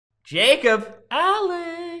Jacob.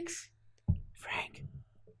 Alex. Frank.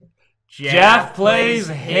 JAF plays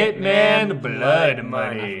Hitman Blood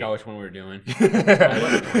Money. I forgot which one we were doing.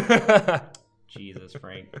 Jesus,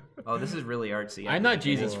 Frank. Oh, this is really artsy. I'm not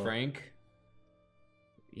Jesus, Frank.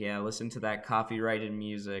 Yeah, listen to that copyrighted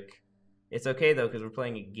music. It's okay, though, because we're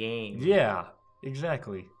playing a game. Yeah,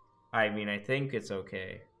 exactly. I mean, I think it's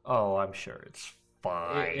okay. Oh, I'm sure it's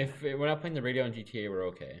fine. If we're not playing the radio on GTA, we're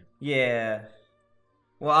okay. Yeah.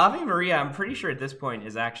 Well, Ave Maria, I'm pretty sure at this point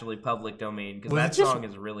is actually public domain, because that song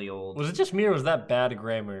is really old. Was it just me, or was that bad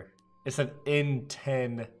grammar? It's an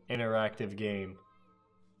in-10 interactive game.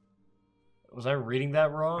 Was I reading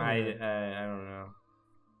that wrong? I don't know.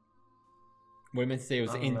 What I meant to say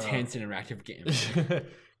was intense interactive game.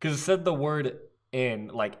 Because it said the word in,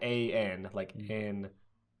 like A-N, like in.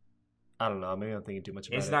 I don't know. Maybe I'm thinking too much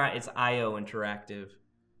about it. It's not. It's IO Interactive.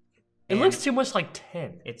 It looks too much like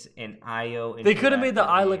 10. It's an IO Interactive. They could have made the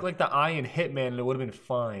I look like the I in Hitman and it would have been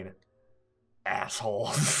fine.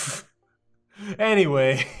 Assholes.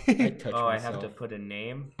 Anyway. I have to put a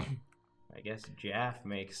name? I guess JAF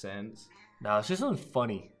makes sense. No, it's just something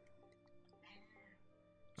funny.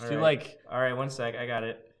 All right, one sec. I got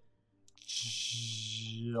it.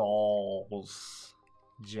 Jaws.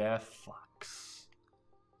 JAF fucks.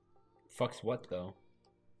 Fucks what, though?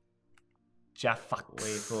 JAF fucks.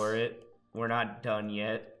 Wait for it. We're not done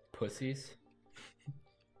yet. Pussies?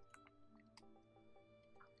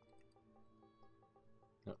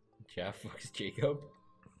 JAF fucks Jacob?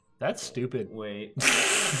 That's stupid. Wait.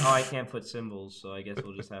 Oh, I can't put symbols, so I guess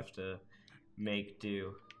we'll just have to make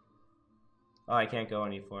do. Oh, I can't go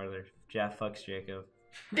any farther. JAF fucks Jacob.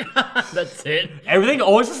 That's it. Everything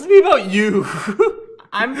always has to be about you.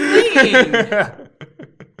 I'm bleeding.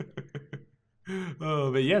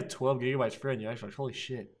 Oh, but you have 12 gigabytes for on your Xbox. Holy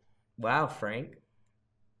shit. Wow, Frank.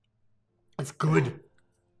 That's good.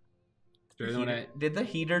 Did the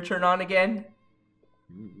heater turn on again?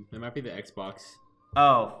 It might be the Xbox.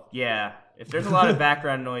 Oh, yeah. If there's a lot of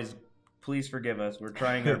background noise, please forgive us. We're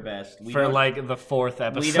trying our best. For like the 4th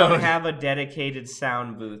episode. We don't have a dedicated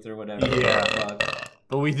sound booth or whatever. Yeah.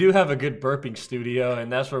 But we do have a good burping studio,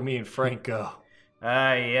 and that's where me and Frank go.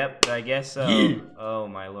 Yep, I guess so. Oh,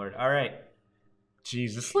 my lord. All right.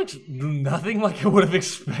 Jeez, this looks nothing like I would have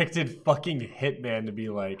expected fucking Hitman to be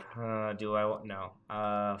like. Do I? No.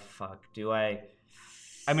 Fuck. Do I?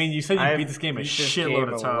 I mean, you said you beat this game a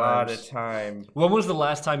shitload of times. A lot of times. When was the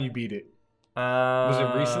last time you beat it? Was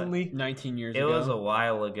it recently? 19 years ago. It was a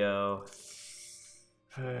while ago.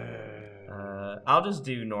 I'll just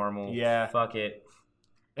do normal. Yeah. Fuck it.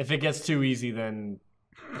 If it gets too easy, then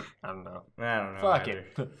I don't know. I don't know. Fuck either.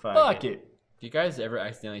 it. Fuck it. Do you guys ever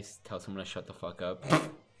accidentally tell someone to shut the fuck up?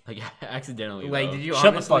 Like accidentally. Like, did you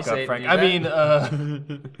shut the fuck up, Frank? I mean,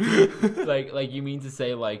 like you mean to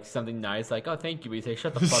say like something nice, like oh thank you, but you say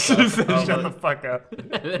shut the fuck up. Shut the fuck up.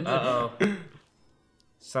 Uh-oh.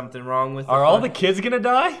 Something wrong with Are all the kids gonna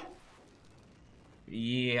die?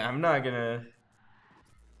 Yeah, I'm not gonna.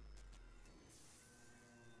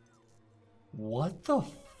 What the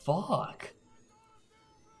fuck?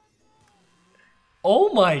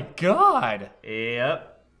 Oh my god!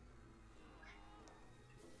 Yep.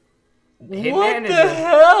 What the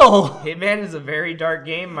hell? Hitman is a very dark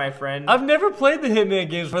game, my friend. I've never played the Hitman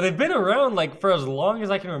games before. They've been around like for as long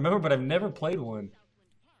as I can remember, but I've never played one.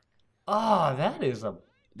 Ah, that is a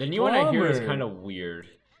The new one I hear is kind of weird.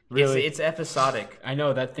 Really? It's episodic. I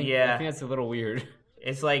know that thing. Yeah. I think that's a little weird.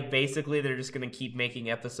 It's like basically they're just gonna keep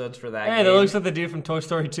making episodes for that. Hey, game. that looks like the dude from Toy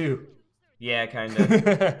Story 2. Yeah, kind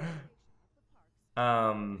of.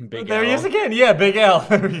 Big there L. he is again. Yeah, Big L.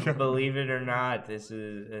 There we go. Believe it or not, this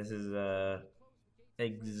is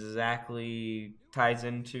exactly ties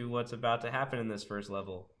into what's about to happen in this first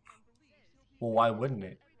level. Well, why wouldn't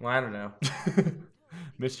it? Well, I don't know.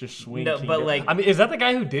 Mr. Swing. No, Kingdom. but like, I mean, is that the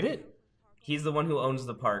guy who did it? He's the one who owns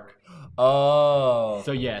the park. Oh.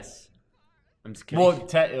 So yes. I'm just kidding. Well,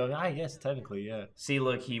 I guess technically, yeah. See,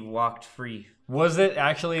 look, he walked free. Was it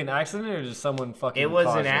actually an accident or just someone fucking? It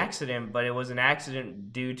was an accident, but it was an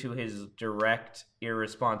accident due to his direct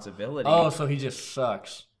irresponsibility. Oh, so he just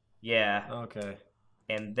sucks. Yeah. Okay.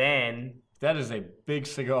 And then that is a big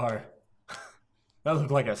cigar. That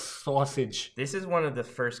looked like a sausage. This is one of the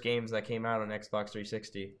first games that came out on Xbox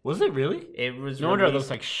 360. Was it really? It was. No wonder it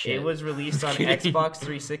looks like shit. It was released on Xbox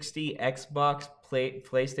 360, Xbox,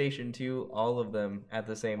 PlayStation 2, all of them at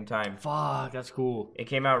the same time. Fuck, that's cool. It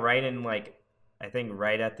came out right in like I think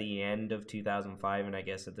right at the end of 2005, and I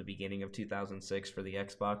guess at the beginning of 2006 for the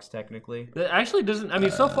Xbox, technically. It actually doesn't. I mean,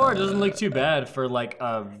 so far it doesn't look too bad for like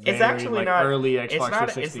a very It's actually not early Xbox It's not.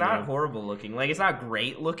 360 It's not game. horrible looking. Like it's not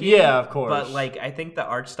great looking. Yeah, of course. But like I think the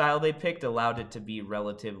art style they picked allowed it to be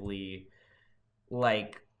relatively,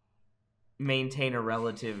 like, maintain a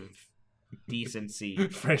relative decency.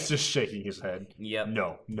 Frank's just shaking his head. Yep.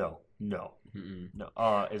 No. Mm-mm.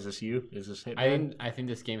 No. Is this you? Is this Hitman? I think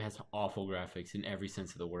this game has awful graphics in every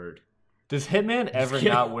sense of the word. Does Hitman ever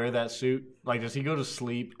kidding. not wear that suit? Like, does he go to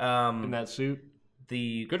sleep in that suit?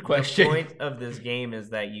 Good question. The point of this game is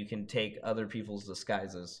that you can take other people's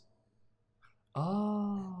disguises.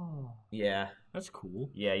 Oh, Yeah. that's cool.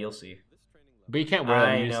 Yeah, you'll see. But you can't wear them.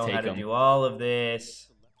 I You just know take how to them. do all of this.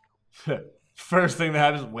 First thing that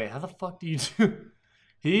happens. Wait, how the fuck do you do?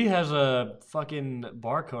 He has a fucking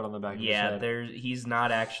barcode on the back of his Yeah, head. he's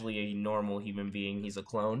not actually a normal human being. He's a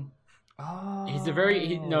clone. Oh, He's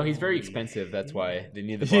very expensive. That's why they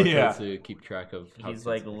need the barcodes Yeah. to keep track of. How He's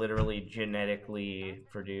like expensive. literally genetically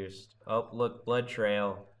produced. Oh, look, blood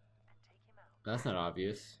trail. That's not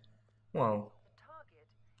obvious. Well,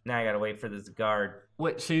 now I gotta wait for this guard.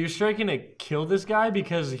 Wait, so you're striking to kill this guy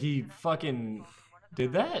because he fucking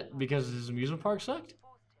did that? Because his amusement park sucked?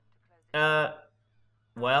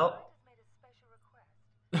 Well,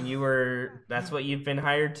 that's what you've been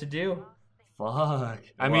hired to do. Fuck.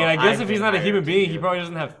 I mean, Well, I guess I've if he's been not a hired human to being, do he it. probably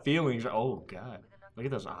doesn't have feelings. Oh, God. Look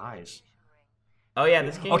at those eyes. Oh yeah,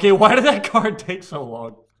 this game. Okay, why did that card take so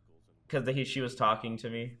long? Because she was talking to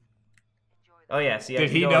me. Oh yeah, see, I Did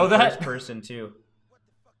can he go know in that? First person too.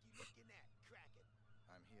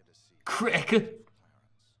 Crick.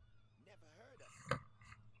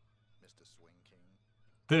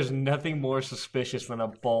 There's nothing more suspicious than a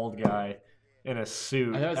bald guy in a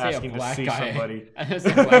suit I thought say a asking to black see guy. somebody. I thought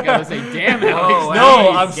say black guy. I was say, damn, Alex. Whoa, No,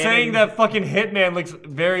 he's I'm getting- saying that fucking Hitman looks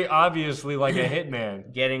very obviously like a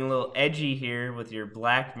Hitman. Getting a little edgy here with your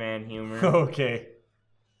black man humor. Okay.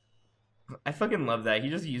 I fucking love that. He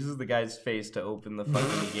just uses the guy's face to open the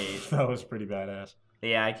fucking gate. That was pretty badass.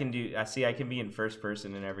 Yeah, I can do. I see. I can be in first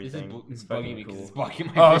person and This is everything. it's It's bugging fucking me because cool. it's blocking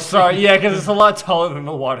my. Oh, vision. sorry. Yeah, because it's a lot taller than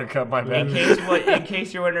the water cup. My bad. In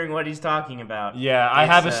case you're wondering what he's talking about. Yeah, I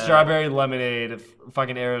have a It's, strawberry lemonade,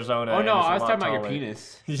 fucking Arizona. Oh and no, it's a I was lot talking about your taller.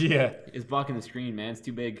 penis. Yeah. It's blocking the screen, man. It's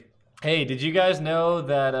too big. Hey, did you guys know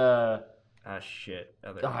that? Ah shit.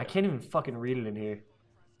 Oh, I can't even fucking read it in here.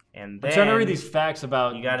 And I'm then trying to read these facts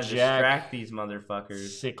about you gotta Jack distract these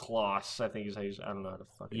motherfuckers. Siklos, I think is how you. I don't know how to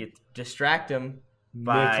fucking. You distract them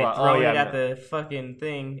by Miklos. throwing it yeah, at the fucking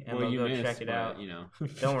thing, and Well, they'll you go missed, check it but, out. You know.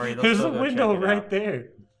 Don't worry, they'll There's still a go window check it right out. there.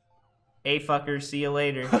 Hey fuckers, see you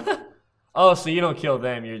later. Oh, so you don't kill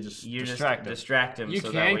them? You're just You distract just them. distract them. You so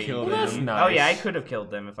can that way kill you them. can- Well, that's Oh yeah, I nice. could have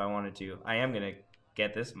killed them if I wanted to. I am gonna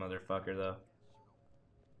get this motherfucker though.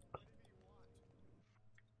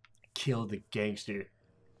 Kill the gangster.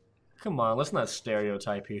 Come on, let's not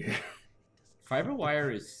stereotype here. Fiber wire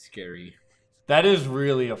is scary. That is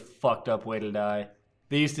really a fucked up way to die.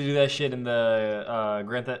 They used to do that shit in the not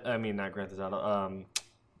Grand Theft Auto,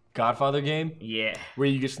 Godfather game, Yeah. where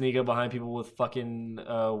you could sneak up behind people with fucking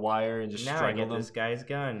wire and just Now I strangle get them. this guy's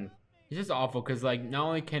gun. It's just awful because like not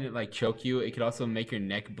only can it like choke you, it could also make your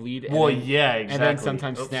neck bleed. Well, and then, yeah, exactly. and then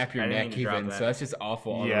sometimes Oops, snap your I didn't neck mean to drop even. that. So that's just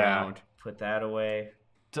awful all Yeah. around. Put that away.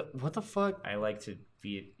 What the fuck? I like to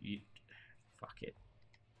be. Fuck it.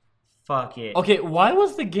 Fuck it. Okay, why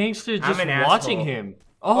was the gangster just an watching asshole. him?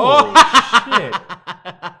 Oh,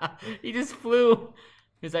 shit. He just flew.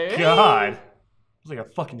 He's like, God. It was like a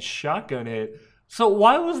fucking shotgun hit. So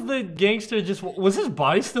why was the gangster just... Was his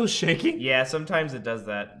body still shaking? Yeah, sometimes it does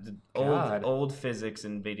that. The God. old physics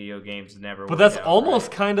in video games never. But work that's out almost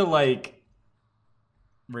right. kind of like...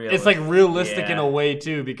 Realistic. It's like realistic in Yeah. a way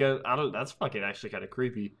too, because that's fucking actually kind of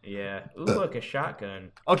creepy. Yeah. Ooh, look, a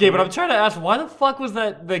shotgun. Okay, but I'm trying to ask, why the fuck was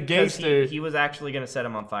that the 'Cause gangster? he was actually gonna set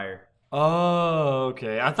him on fire. Oh,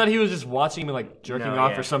 okay. I thought he was just watching him and like jerking No,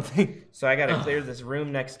 off yeah. or something. So I gotta clear this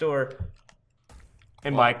room next door.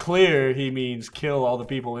 And by clear, he means kill all the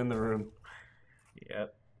people in the room.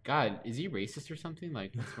 Yep. God, is he racist or something?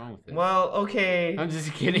 Like, what's wrong with this? Well, okay. I'm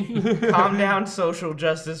just kidding. Calm down, social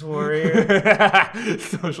justice warrior.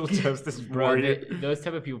 Social justice Bro, warrior. those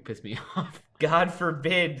type of people piss me off. God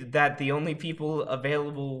forbid that the only people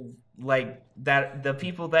available, like, that the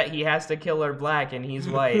people that he has to kill are black and he's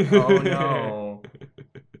white. Oh no.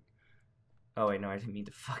 Oh wait, no, I didn't mean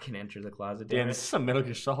to fucking enter the closet. Damn Damn, it. this is some Metal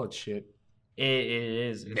Gear Solid shit. It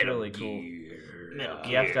is. It's really cool. Metal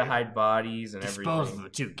You have to hide bodies and Dispose of everything. the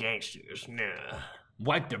two gangsters. Nah.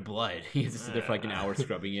 Wipe their blood. He has to sit there for like an hour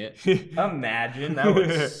scrubbing it. Imagine that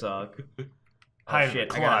would suck. Hide in shit,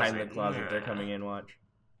 the I gotta hide in closet. the closet. They're coming in, watch.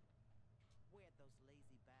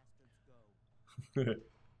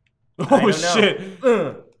 Oh shit!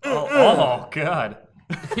 Oh god!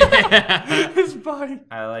 His body.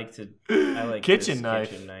 I like Kitchen this knife.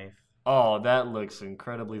 kitchen knife. Oh, that looks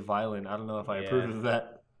incredibly violent. I don't know if I approve of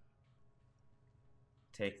that.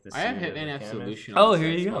 Take the. I have seed of Hitman the Absolution. Oh, on here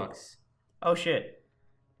you go. Xbox. Oh shit,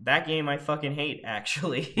 that game I fucking hate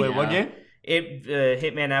actually. Wait, what Yeah. game? It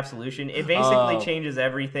Hitman Absolution. It basically changes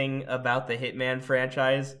everything about the Hitman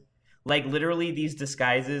franchise. Like literally these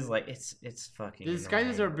disguises, like it's fucking. The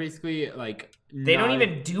disguises annoying. are basically like They don't not-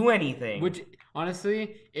 even do anything. Which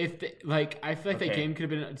honestly, if they, like, I feel like that Okay. game could have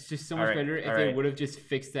been just so much Alright, better if they alright. would have just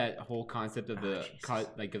fixed that whole concept of the Jesus.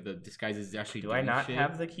 like of the disguises actually. do I doing not shit.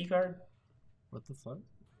 have the key card? What the fuck?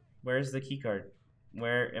 Where's the key card?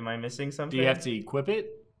 Where am I missing something? Do you have to equip it?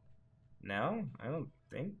 No, I don't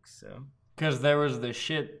think so. Because there was the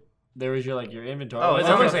shit. There was your inventory. Oh, it's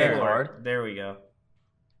that on the looks like a floor. card. There we go.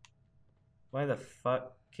 Why the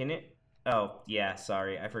fuck can it? Oh yeah,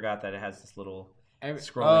 sorry, I forgot that it has this little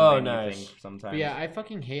scrolling menu nice. thing sometimes. But yeah, I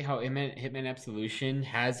fucking hate how Hitman Absolution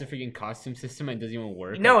has a freaking costume system and it doesn't even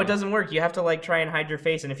work. No, Like, it doesn't work. You have to like try and hide your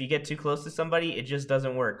face, and if you get too close to somebody, it just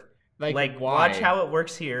doesn't work. Like, Like why? watch how it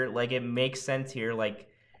works here. Like it makes sense here. Like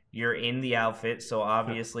you're in the outfit, so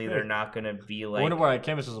obviously they're not gonna be I like. wonder why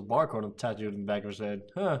Canvas has a barcode tattooed in the back of his head.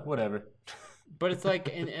 Huh, whatever. But it's like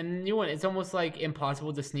in the new one, it's almost like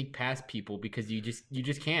impossible to sneak past people because you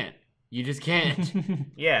just can't. You just can't.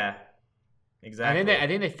 Yeah, exactly. I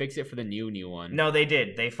think they fixed it for the new one. No, they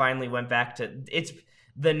did. They finally went back to it's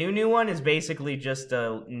the new one is basically just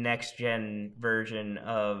a next gen version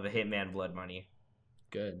of Hitman Blood Money.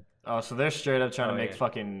 Good. Oh, so they're straight up trying Oh, to make yeah.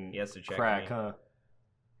 fucking He has to check crack, me. huh?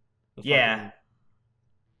 The Yeah. fucking-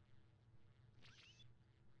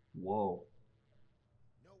 Whoa.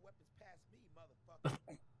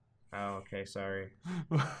 Oh, okay, sorry.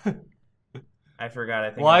 I forgot. I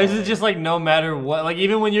think. Why I is it just like no matter what? Like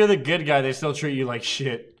even when you're the good guy, they still treat you like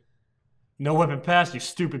shit. No weapon pass, you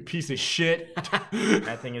stupid piece of shit.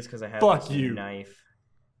 I think it's because I have Fuck this you. knife.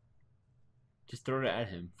 Just throw it at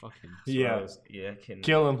him. Fuck him. Yeah. Yeah, can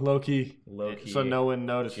Kill him, Loki. low-key So no one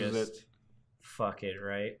notices just it. fuck it,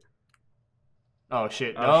 right? Oh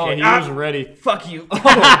shit. Oh, No, shit. he Ah! was ready. Fuck you. Oh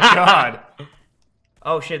god.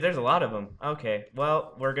 Oh shit, there's a lot of them. Okay,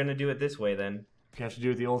 well, we're gonna do it this way then. You have to do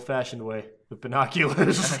it the old fashioned way. With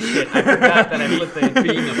binoculars. Oh, shit, I forgot that I put the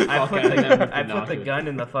Beating the I fuck put out of them the, with I put the binoculars. gun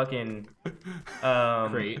in the fucking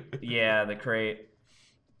Crate. Yeah, the crate.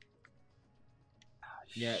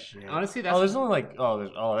 Yeah. Shit. Honestly, that's Oh, there's only like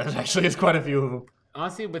there's actually it's quite a few of them.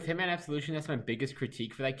 honestly with Hitman Absolution, that's my biggest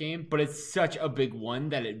critique for that game. But it's such a big one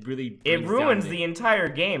that it really It brings ruins down the entire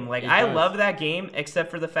game. Like It I does. love that game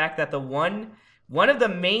except for the fact that the one of the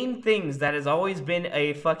main things that has always been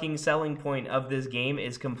a fucking selling point of this game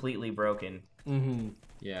is completely broken. Mm-hmm.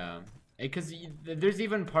 Yeah. Because there's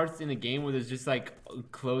even parts in the game where there's just like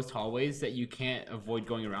closed hallways that you can't avoid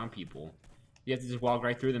going around people. You have to just walk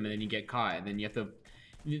right through them and then you get caught. And then you have to.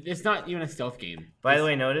 It's not even a stealth game. By the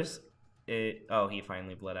way, notice it. Oh, he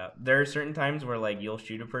finally bled out. There are certain times where like you'll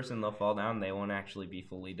shoot a person, they'll fall down, they won't actually be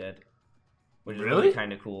fully dead, which is really Really?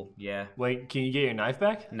 kind of cool. Yeah. Wait, can you get your knife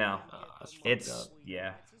back? No, That's fucked it's up.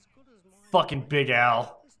 yeah. Fucking Big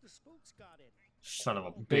Al. Son of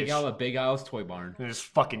a bitch. Big Al's Toy Barn. There's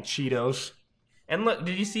fucking Cheetos. And look,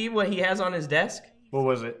 did you see what he has on his desk? What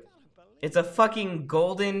was it? It's a fucking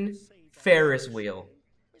golden Ferris wheel.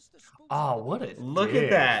 Oh, what a Look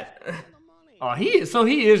dick. at that. Oh, he is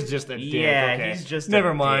just a dick. Yeah, okay. he's just a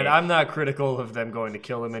Never mind. dick. I'm not critical of them going to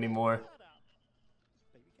kill him anymore.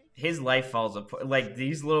 His life falls apart. Like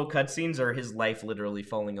these little cutscenes are his life literally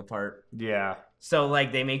falling apart. Yeah. So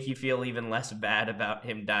like they make you feel even less bad about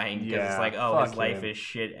him dying because Yeah, it's like, oh, his fuck life him. is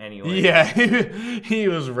shit anyway. Yeah, he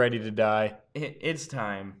was ready to die. It's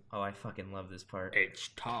time. Oh, I fucking love this part. It's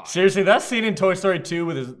time. Seriously, that scene in Toy Story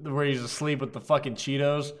 2 where he's asleep with the fucking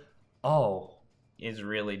Cheetos. Oh. It's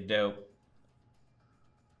really dope.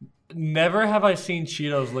 Never have I seen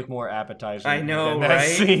Cheetos look more appetizing. I know, than that right?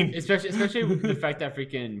 Scene. Especially with the fact that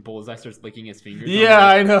freaking Bullseye starts licking his fingers. I'm Yeah,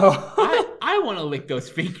 like, I know. I want to lick those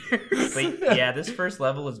fingers. But yeah, this first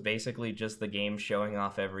level is basically just the game showing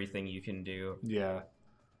off everything you can do. Yeah.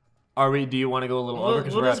 Do you want to go a little over? We'll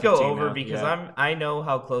 'Cause we'll we're just at go 15 over now. because Yeah. I know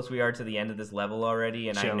how close we are to the end of this level already,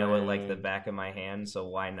 and I know it like the Chilling. back of my hand. So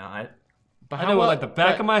why not? But I how know it well- like the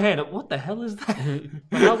back but- of my hand. What the hell is that?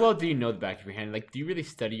 But how well do you know the back of your hand? Like, do you really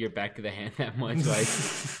study your back of the hand that much? Like,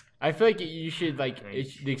 I feel like you should like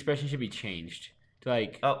the expression should be changed to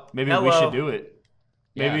like. Oh, Maybe hello. we should do it.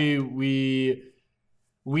 Yeah. Maybe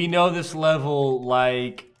we know this level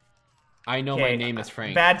like I know my name is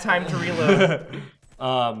Frank. Bad time to reload.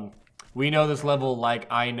 We know this level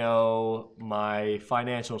like I know my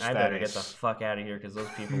financial I status. better get the fuck out of here because those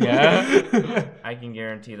people. Yeah. I can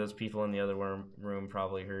guarantee those people in the other room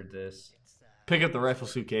probably heard this. Pick up the rifle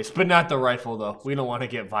suitcase, but not the rifle though. We don't want to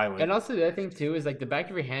get violent. And also the other thing too is like the back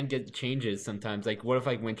of your hand changes sometimes. Like what if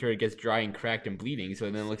like winter it gets dry and cracked and bleeding, so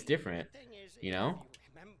then it looks different. You know?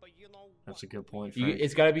 That's a good point, Frank.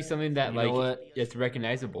 It's got to be something that You know like what? it's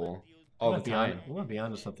recognizable all the time. We're gonna be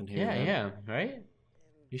onto something here. Yeah, man. yeah, right?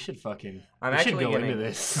 You should fucking. I'm you should actually go gonna, into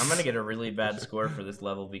this. I'm gonna get a really bad score for this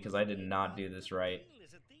level because I did not do this right.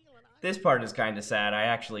 This part is kind of sad. I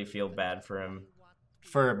actually feel bad for him.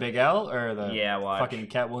 For Big Al or the watch. fucking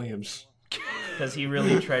Cat Williams? Because he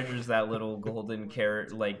really treasures that little golden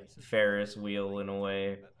carrot, like Ferris wheel in a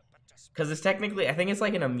way. Because it's technically, I think it's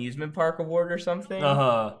like an amusement park award or something.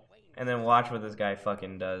 And then watch what this guy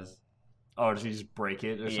fucking does. Oh, does he just break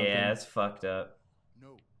it or something? Yeah, it's fucked up.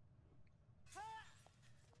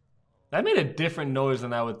 That made a different noise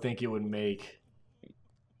than I would think it would make.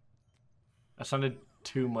 That sounded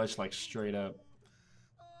too much like straight up.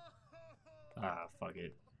 Ah, fuck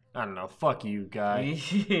it. I don't know. Fuck you, guy.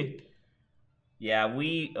 Yeah,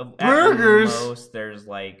 we Burgers. At most there's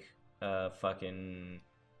like fucking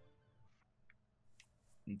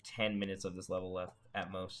 10 minutes of this level left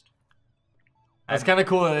at most. It's kind of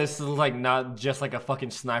cool that this is like not just like a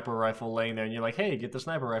fucking sniper rifle laying there, and you're like, "Hey, get the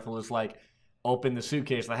sniper rifle." It's like open the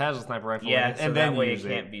suitcase that has a sniper rifle. Yeah, in it, so and that then way use it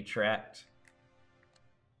can't be tracked.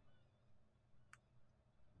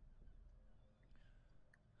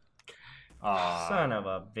 Son of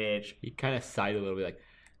a bitch. He kind of sighed a little bit, like,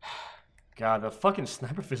 God, the fucking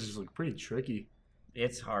sniper physics look pretty tricky.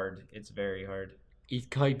 It's hard. It's very hard. "It's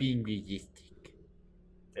quite being realistic."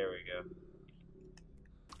 There we go.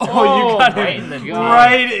 Oh, you got right him in the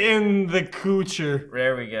right in the coocher.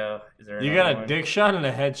 There we go. Is there You another got a one? dick shot and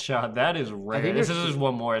a head shot. That is rare. think This there's- is just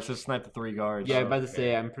one more. It says snipe the 3 guards. Yeah, I'm about to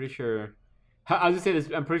say, I'm pretty sure. I was gonna say this.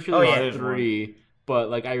 I'm pretty sure Oh, there's yeah. There's 3, but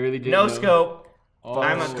like I really didn't. No know. scope. Oh,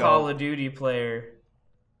 I'm a scope. Call of Duty player.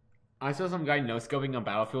 I saw some guy no scoping on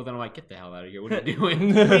Battlefield, and I'm like, get the hell out of here! What are you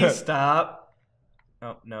doing? Please stop.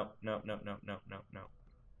 Oh, no.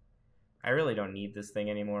 I really don't need this thing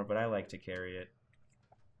anymore, but I like to carry it.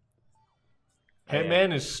 Oh, yeah.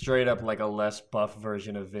 Hitman is straight up like a less buff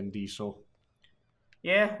version of Vin Diesel.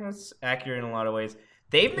 Yeah, that's accurate in a lot of ways.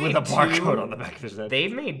 They've made With a barcode on the back of his head.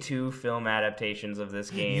 They've made 2 film adaptations of this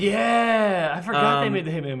game. Yeah, I forgot they made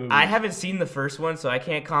the Hitman movie. I haven't seen the first one, so I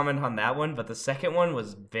can't comment on that one, but the second one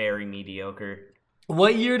was very mediocre.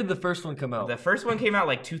 What year did the first one come out? The first one came out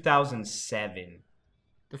like 2007.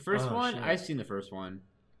 The first Oh, one, shit. I've seen the first one.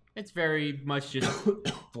 It's very much just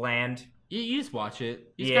Bland. you just watch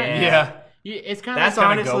it. Yeah. It's kind of That's like,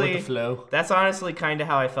 Kinda go with honestly the flow. That's honestly kind of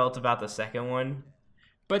how I felt about the second one.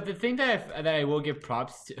 but the thing that I will give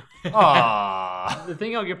props to, Aww. the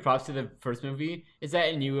thing I'll give props to the first movie is that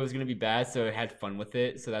it knew it was gonna be bad, so it had fun with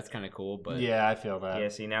it. So that's kind of cool. But Yeah, I feel that. Yeah,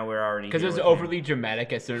 see, now we're already because it was here with overly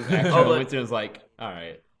dramatic at certain actual Oh, but- moments, and it was like, all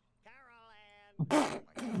right. him.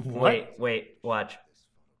 What? Wait, watch. This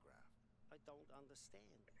photograph. I don't understand.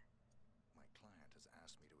 My client has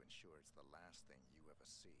asked me to ensure it's the last thing you ever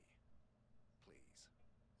see. Please,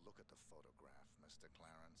 look at the photograph, Mr.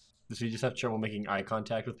 Clarence. Does he just have trouble making eye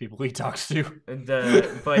contact with people he talks to?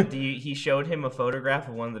 He showed him a photograph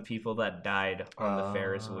of one of the people that died on the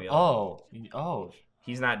Ferris wheel. Oh.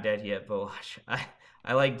 He's not dead yet, but watch.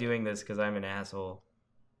 I like doing this because I'm an asshole.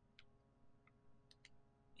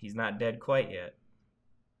 He's not dead quite yet.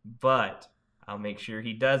 But I'll make sure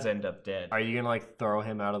he does end up dead. Are you gonna like throw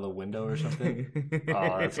him out of the window or something?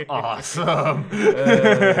 Oh, that's awesome.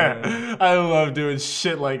 I love doing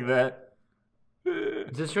shit like that.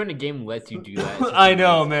 Just showing a game lets you do that. I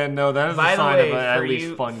know, man. No, that is By a the sign way, of an at for least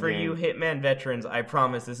you, fun for game. you Hitman veterans, I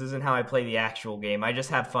promise this isn't how I play the actual game. I just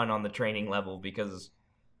have fun on the training level because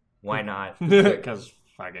why not? Because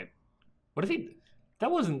fuck it. What if he? That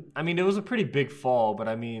wasn't. I mean, it was a pretty big fall, but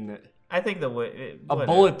I mean, I think a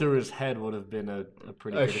bullet through his head would have been a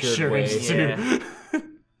pretty good Assured way. assurance too.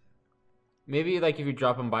 Maybe like if you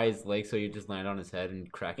drop him by his leg, so you just land on his head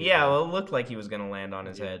and crack. His Yeah, head. well, it looked like he was gonna land on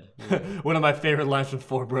his head. One of my favorite lines from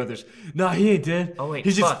Four Brothers. Nah, he ain't dead. Oh, wait,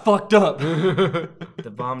 he's just fuck. fucked up.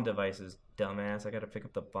 The bomb devices, dumbass. I gotta pick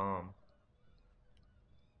up the bomb.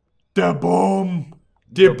 Da boom.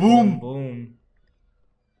 Da boom. Boom.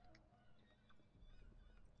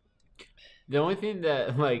 The only thing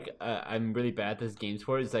that like I'm really bad at this games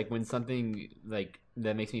for is like when something like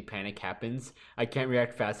that makes me panic happens, I can't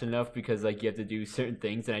react fast enough because like you have to do certain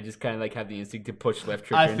things, and I just kind of like have the instinct to push left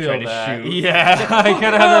trigger and try to shoot. Yeah, I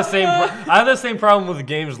kind of have the same. I have the same problem with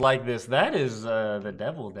games like this. That is the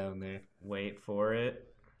devil down there. Wait for it.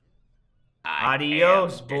 I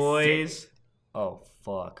Adios, am boys. Oh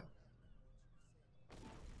fuck.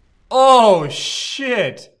 Oh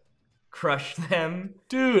shit. Crush them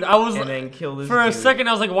Dude, I was and then kill this for a dude. second.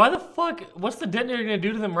 I was like, "Why the fuck? What's the detonator gonna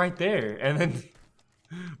do to them right there?" And then,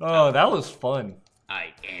 oh, that was fun.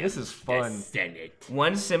 I am. This is fun. The Senate.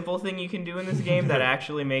 One simple thing you can do in this game that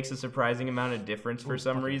actually makes a surprising amount of difference for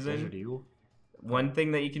some reason. One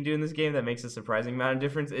thing that you can do in this game that makes a surprising amount of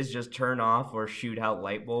difference is just turn off or shoot out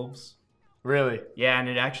light bulbs. Really? Yeah, and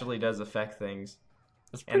it actually does affect things.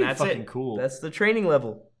 That's And pretty that's fucking it. cool. That's the training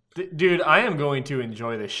level. Dude, I am going to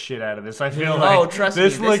enjoy the shit out of this. I feel like Oh, trust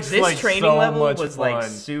this me, looks this like training so level much was fun. like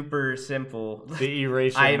super simple. The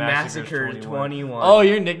Eraser I Massacres massacred 21. Oh,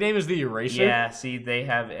 your nickname is the Eraser? Yeah, see, they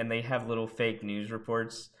have little fake news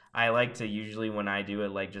reports. I like to usually when I do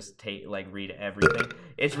it, like just read everything.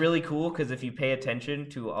 It's really cool because if you pay attention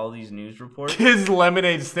to all these news reports, His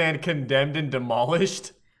lemonade stand condemned and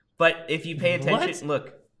demolished. but if you pay attention, What?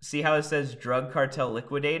 look, see how it says drug cartel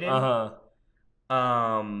liquidated.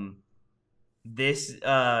 This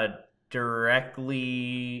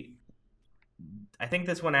directly, I think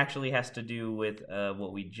this one actually has to do with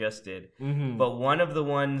what we just did. Mm-hmm. But one of the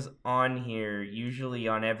ones on here, usually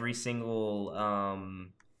on every single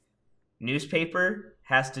newspaper,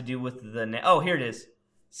 has to do with oh, here it is.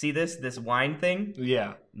 See this wine thing?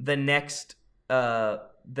 Yeah. The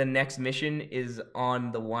next mission is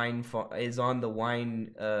on the wine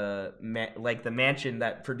like the mansion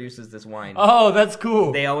that produces this wine. Oh, that's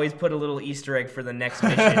cool. They always put a little Easter egg for the next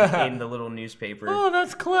mission in the little newspaper. Oh,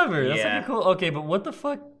 that's clever. That's Yeah. like a cool. Okay, but what the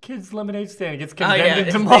fuck? Kids lemonade stand gets Oh, condemned yeah, and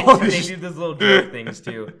they demolished. do those little joke things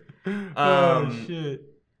too. Oh shit.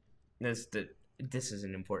 This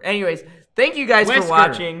isn't important. Anyways, thank you guys Wesker. for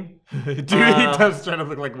watching. Dude, he does try to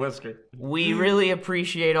look like Wesker. We really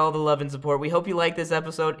appreciate all the love and support. We hope you like this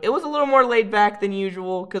episode. It was a little more laid back than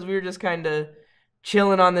usual because we were just kind of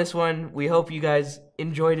chilling on this one. We hope you guys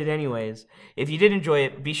enjoyed it anyways. If you did enjoy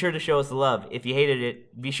it, be sure to show us the love. If you hated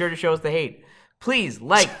it, be sure to show us the hate. Please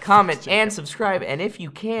like, comment, and subscribe. And if you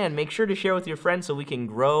can, make sure to share with your friends so we can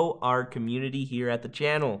grow our community here at the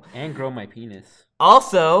channel. And grow my penis.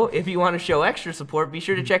 Also, if you want to show extra support, be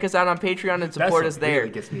sure to check us out on Patreon and support us there. Really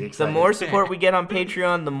gets me The excited. more support we get on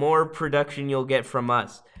Patreon, the more production you'll get from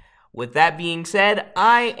us. With that being said,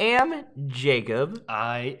 I am Jacob.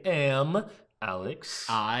 I am Alex.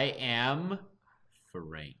 I am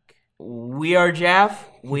Frank. We are JAF.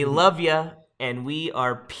 We love ya, and we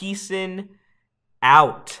are peacing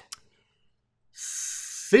out.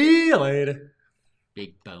 See you later.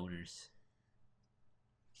 Big boners.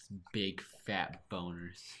 Big fat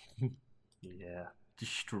boners. Yeah.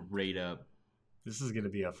 Just straight up. This is gonna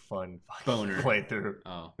be a fun Boner. playthrough.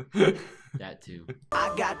 Oh, that too.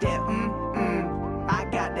 I got that, I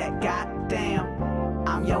got that goddamn.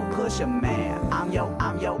 I'm your pusher man. I'm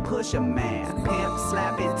your pusher man. Pimp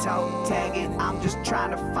slapping, toe tagging. I'm just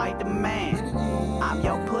trying to fight the man. I'm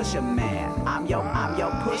your pusher man. I'm your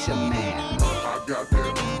pusher man. I got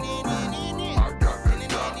that.